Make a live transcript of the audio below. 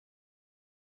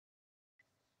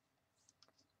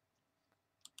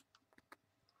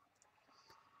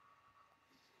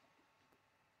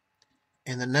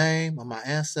In the name of my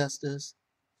ancestors,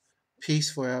 peace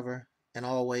forever and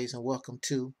always, and welcome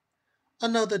to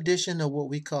another edition of what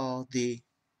we call the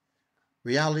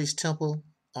Reality's Temple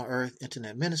on Earth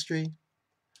Internet Ministry.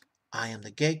 I am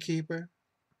the gatekeeper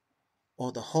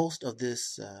or the host of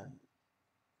this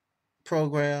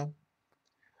program.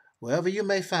 Wherever you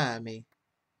may find me,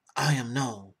 I am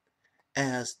known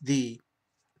as the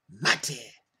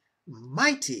mighty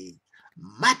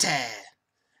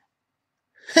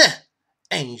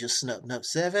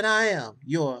Angelsnupnup7's. I am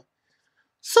your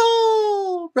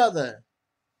soul brother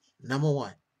number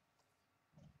one.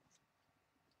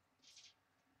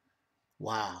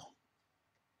 Wow.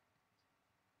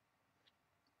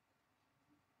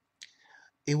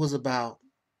 It was about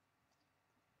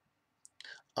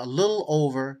a little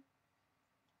over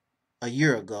a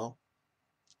year ago.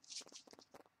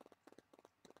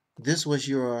 This was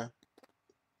your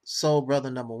soul brother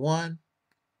number one.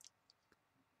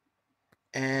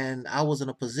 And I was in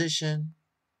a position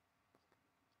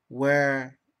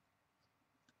where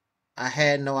I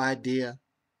had no idea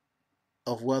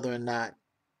of whether or not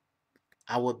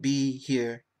I would be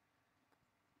here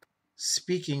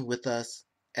speaking with us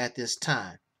at this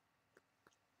time.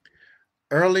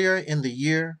 Earlier in the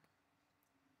year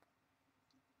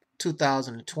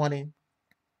 2020,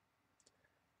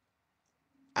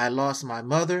 I lost my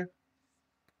mother,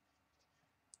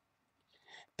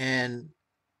 and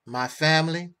my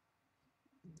family,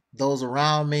 those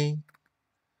around me,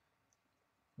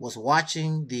 was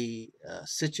watching the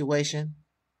situation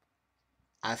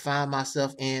I found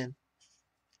myself in.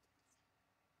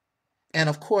 And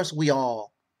of course, we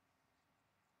all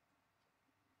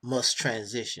must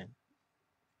transition.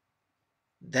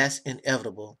 That's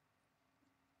inevitable.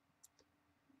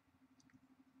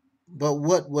 But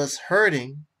what was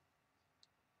hurting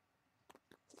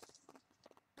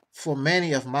for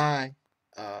many of my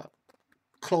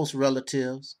close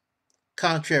relatives,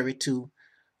 contrary to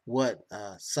what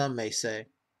some may say,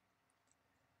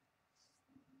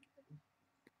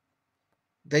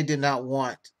 they did not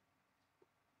want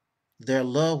their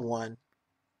loved one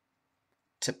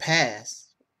to pass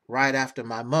right after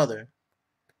my mother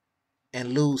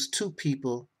and lose two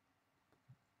people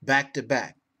back to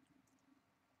back.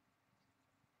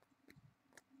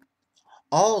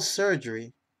 All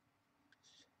surgery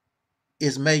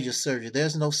is major surgery.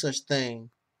 There's no such thing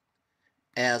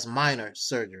as minor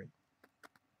surgery.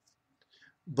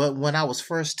 But when I was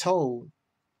first told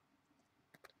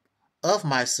of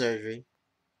my surgery,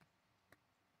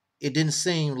 it didn't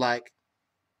seem like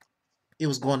it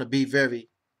was going to be very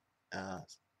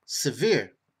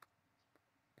severe.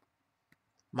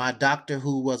 My doctor,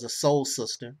 who was a soul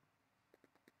sister,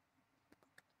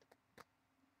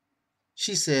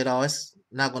 she said, "Oh, it's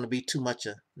not going to be too much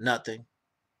of nothing.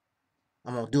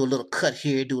 I'm going to do a little cut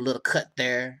here, do a little cut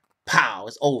there. Pow,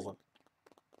 it's over."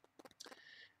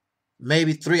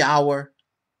 Maybe 3-hour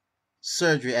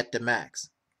surgery at the max.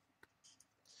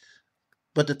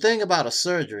 But the thing about a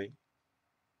surgery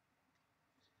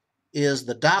is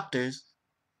the doctors,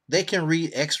 they can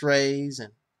read x-rays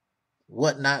and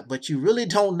whatnot, but you really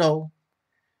don't know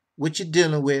what you're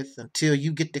dealing with until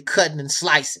you get to cutting and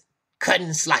slicing.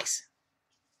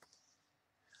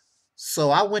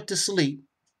 So I went to sleep.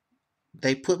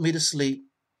 They put me to sleep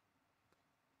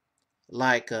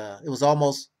like it was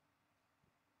almost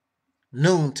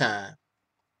noontime.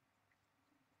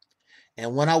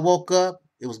 And when I woke up,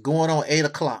 it was going on 8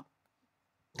 o'clock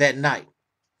that night.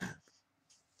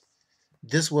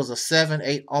 This was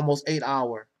a almost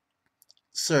 8-hour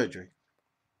surgery.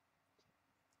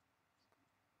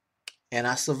 And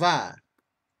I survived.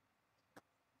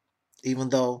 Even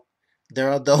though there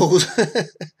are those,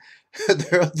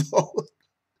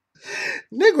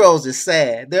 Negroes is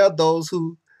sad. There are those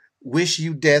who wish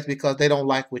you death because they don't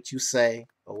like what you say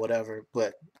or whatever,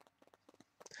 but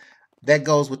that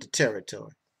goes with the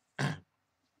territory.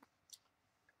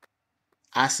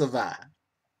 I survived.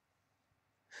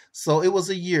 So it was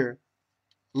a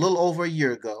little over a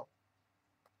year ago.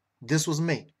 This was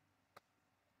me.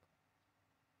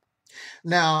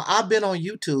 Now, I've been on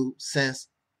YouTube since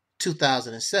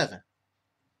 2007.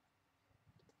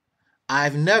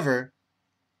 I've never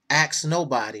asked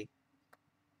nobody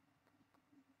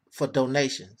for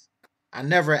donations. I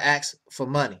never asked for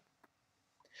money.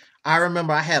 I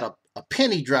remember I had a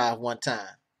penny drive one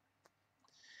time,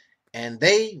 and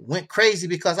they went crazy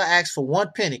because I asked for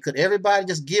 1 penny. Could everybody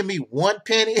just give me 1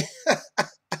 penny?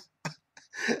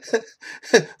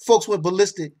 Folks went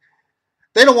ballistic.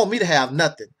 They don't want me to have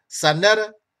nothing.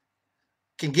 Sanetta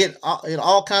can get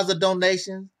all kinds of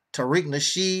donations. Tariq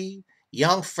Nasheed,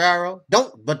 Young Pharaoh.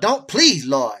 Don't please,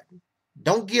 Lord,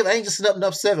 Don't give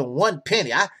Angelsnupnup7 1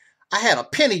 penny. I had a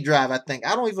penny drive, I think.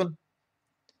 I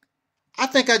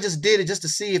think I just did it just to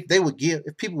see if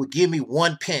people would give me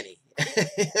 1 penny.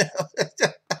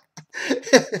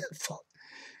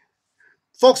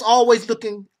 Folks always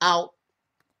looking out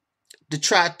to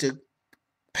try to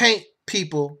paint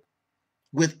people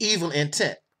with evil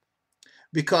intent,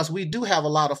 because we do have a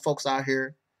lot of folks out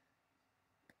here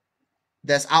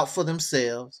that's out for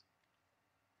themselves.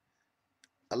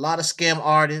 A lot of scam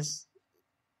artists,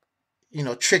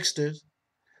 tricksters.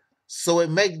 So it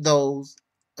makes those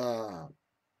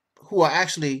who are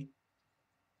actually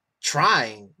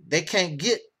trying, they can't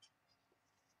get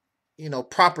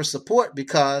proper support,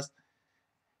 because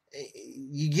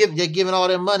they're giving all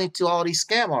their money to all these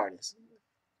scam artists.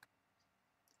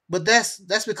 But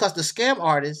that's because the scam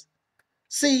artists,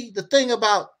 see, the thing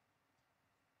about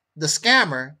the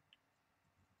scammer,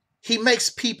 he makes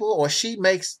people, or she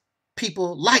makes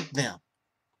people like them.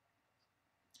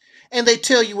 And they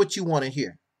tell you what you want to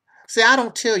hear. See, I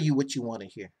don't tell you what you want to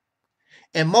hear.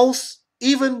 And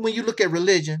even when you look at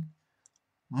religion,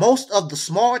 most of the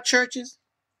small churches,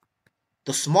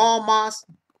 the small mosques,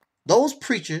 those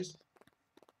preachers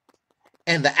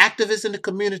and the activists in the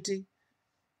community,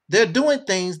 they're doing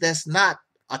things that's not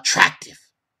attractive.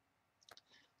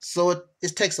 So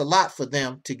it takes a lot for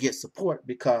them to get support,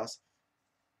 because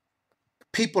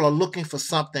people are looking for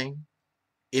something.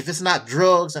 If it's not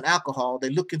drugs and alcohol, they're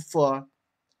looking for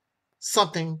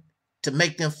something to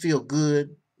make them feel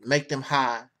good, make them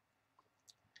high.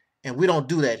 And we don't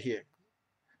do that here.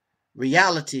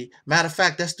 Reality, matter of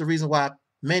fact, that's the reason why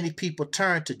many people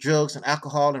turn to drugs and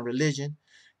alcohol and religion,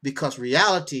 because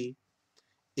reality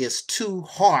is too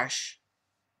harsh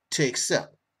to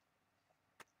accept.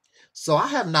 So I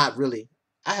have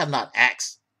not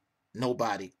asked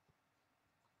nobody,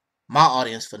 my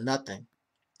audience, for nothing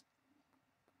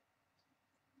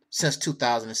since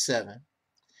 2007.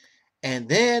 And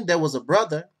then there was a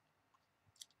brother,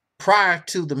 prior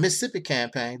to the Mississippi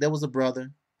campaign, there was a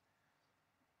brother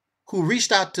who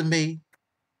reached out to me,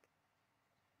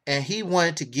 and he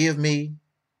wanted to give me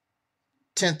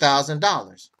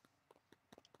 $10,000.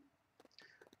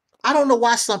 I don't know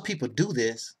why some people do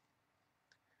this,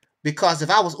 because if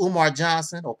I was Umar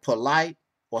Johnson or Polite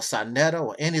or Sinetta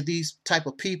or any of these type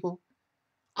of people,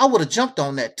 I would have jumped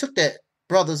on that, took that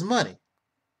brother's money.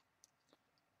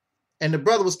 And the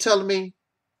brother was telling me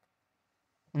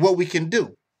what we can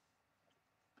do.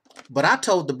 But I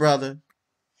told the brother,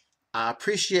 I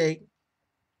appreciate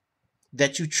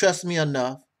that you trust me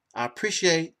enough. I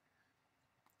appreciate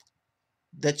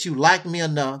that you like me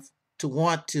enough to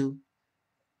want to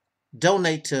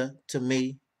donate to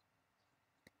me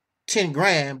 10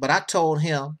 grand. But I told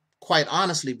him, quite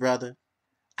honestly, brother,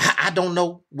 I don't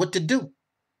know what to do.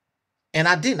 And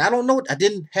I didn't. I don't know. I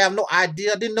didn't have no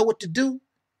idea. I didn't know what to do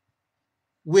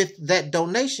with that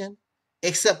donation,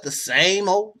 except the same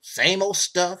old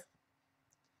stuff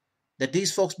that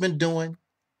these folks been doing,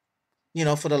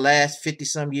 for the last 50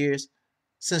 some years,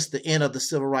 since the end of the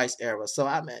civil rights era. So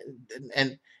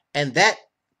and that,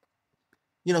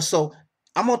 so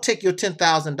I'm gonna take your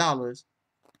 $10,000.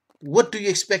 What do you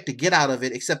expect to get out of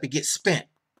it except it gets spent?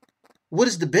 What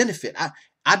is the benefit?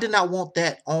 I did not want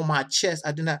that on my chest.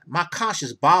 I did not. My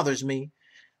conscience bothers me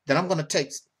that I'm gonna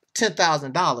take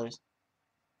 $10,000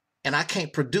 and I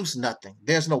can't produce nothing.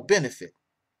 There's no benefit.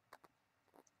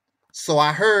 So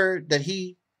I heard that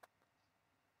he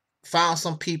found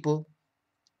some people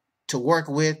to work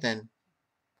with, and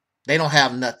they don't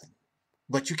have nothing.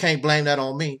 But you can't blame that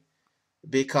on me,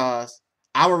 because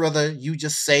I would rather you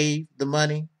just save the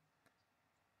money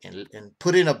and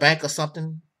put it in a bank or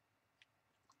something,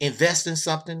 invest in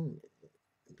something,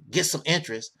 get some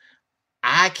interest.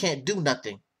 I can't do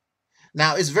nothing.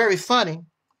 Now, it's very funny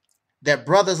that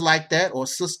brothers like that, or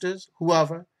sisters,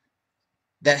 whoever,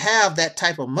 that have that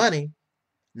type of money,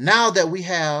 now that we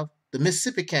have the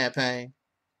Mississippi campaign,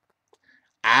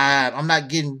 I'm not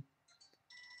getting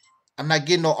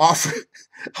no offer.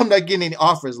 I'm not getting any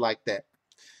offers like that.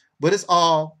 But it's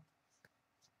all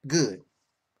good.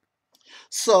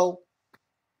 So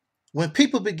when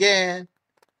people began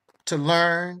to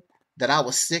learn that I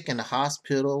was sick in the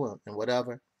hospital and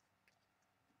whatever,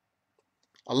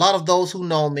 a lot of those who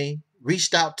know me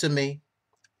reached out to me.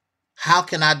 How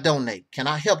can I donate? Can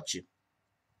I help you?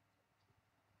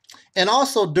 And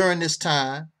also during this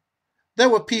time, there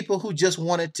were people who just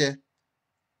wanted to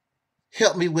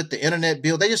help me with the internet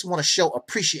bill. They just want to show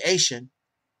appreciation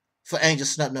for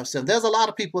Angelsnupnup7. There's a lot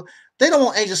of people, they don't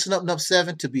want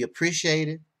Angelsnupnup7 to be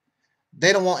appreciated.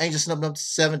 They don't want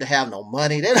Angelsnupnup7 to have no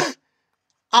money.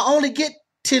 I only get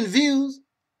 10 views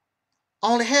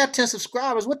I only had 10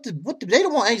 subscribers. What they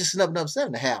don't want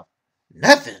Angelsnupnup7 to have?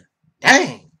 Nothing.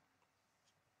 Dang.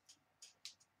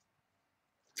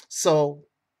 So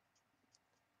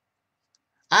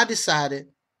I decided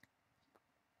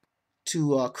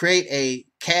to create a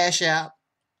Cash App,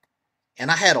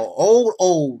 and I had an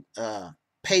old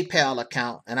PayPal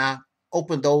account, and I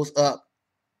opened those up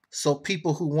so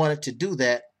people who wanted to do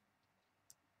that,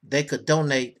 they could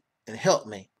donate and help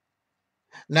me.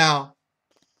 Now,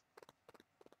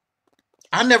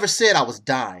 I never said I was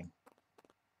dying.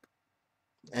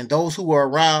 And those who were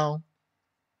around,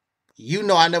 you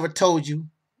know I never told you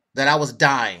that I was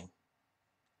dying.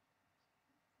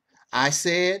 I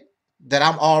said that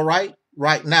I'm all right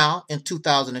now in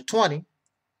 2020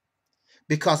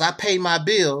 because I pay my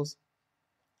bills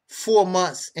 4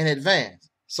 months in advance.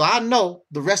 So I know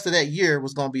the rest of that year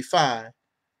was going to be fine.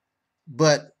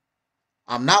 But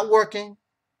I'm not working,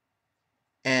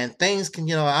 and things can,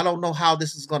 I don't know how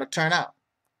this is going to turn out.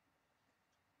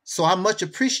 So I much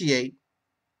appreciate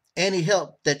any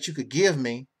help that you could give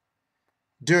me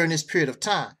during this period of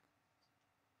time.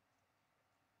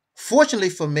 Fortunately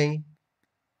for me,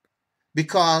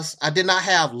 because I did not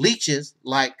have leeches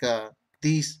like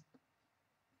these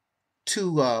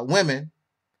two women,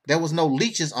 there was no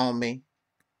leeches on me.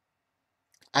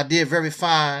 I did very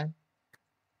fine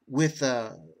with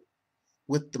the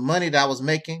money that I was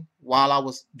making while I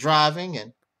was driving,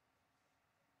 and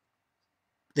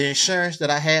the insurance that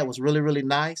I had was really, really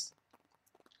nice.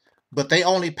 But they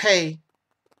only pay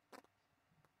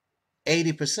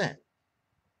 80%.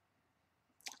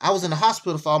 I was in the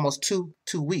hospital for almost two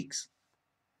weeks.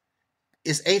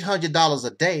 It's $800 a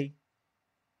day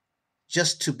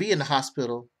just to be in the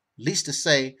hospital, at least to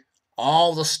say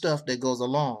all the stuff that goes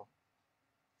along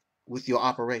with your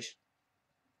operation.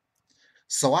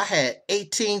 So I had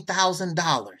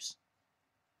 $18,000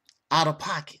 out of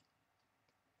pocket.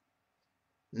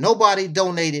 Nobody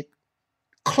donated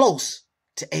close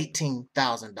to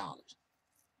 $18,000.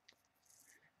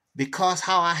 Because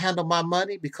how I handle my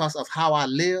money, because of how I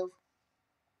live,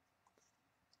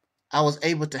 I was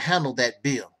able to handle that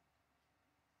bill.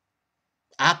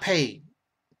 I paid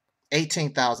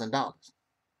 $18,000.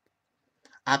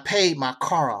 I paid my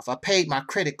car off. I paid my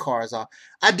credit cards off.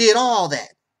 I did all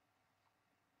that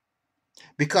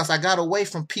because I got away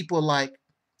from people like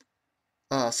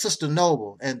Sister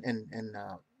Noble and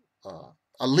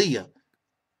Aleeyah.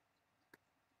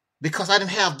 Because I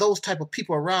didn't have those type of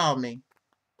people around me,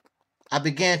 I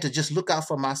began to just look out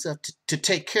for myself, to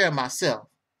take care of myself.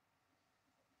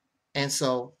 And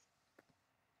so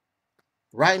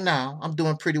right now, I'm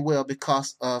doing pretty well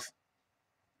because of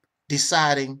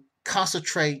deciding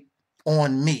concentrate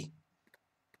on me.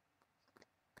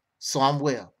 So I'm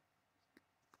well.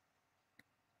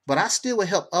 But I still will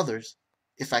help others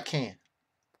if I can.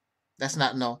 That's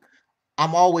not no.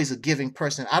 I'm always a giving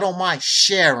person. I don't mind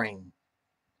sharing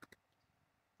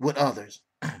with others.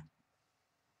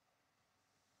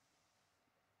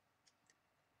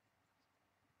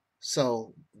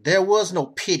 So there was no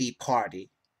pity party.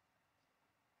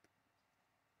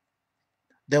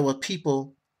 There were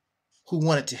people who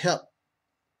wanted to help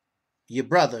your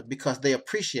brother because they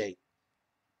appreciate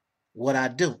what I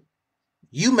do.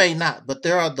 You may not, but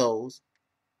there are those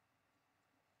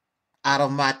out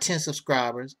of my 10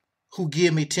 subscribers who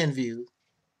give me 10 views,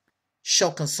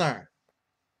 show concern.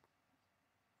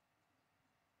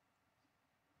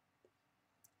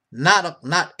 Not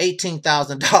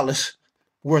 $18,000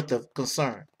 worth of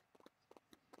concern.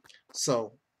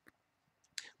 So,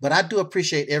 but I do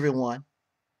appreciate everyone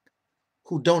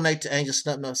who donate to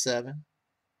Angelsnupnup7.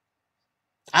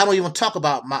 I don't even talk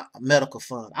about my medical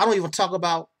fund. I don't even talk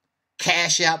about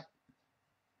Cash App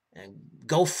and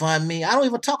GoFundMe. I don't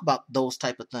even talk about those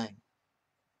type of things.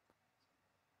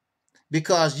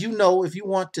 Because if you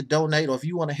want to donate or if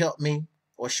you want to help me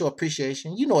or show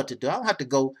appreciation, you know what to do. I don't have to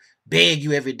go beg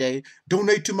you every day.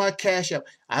 Donate to my Cash App.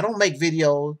 I don't make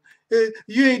videos.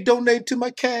 You ain't donating to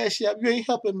my Cash App. You ain't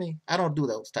helping me. I don't do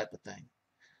those type of things.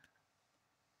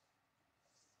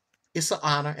 It's an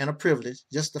honor and a privilege,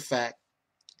 just the fact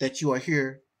that you are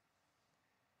here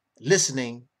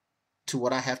listening to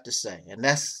what I have to say. And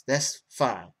that's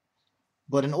fine.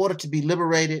 But in order to be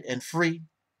liberated and free,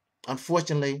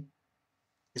 unfortunately,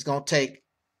 it's going to take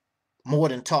more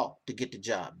than talk to get the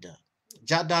job done.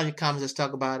 Jot down your comments. Let's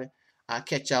talk about it. I'll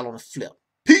catch y'all on the flip.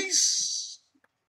 Peace.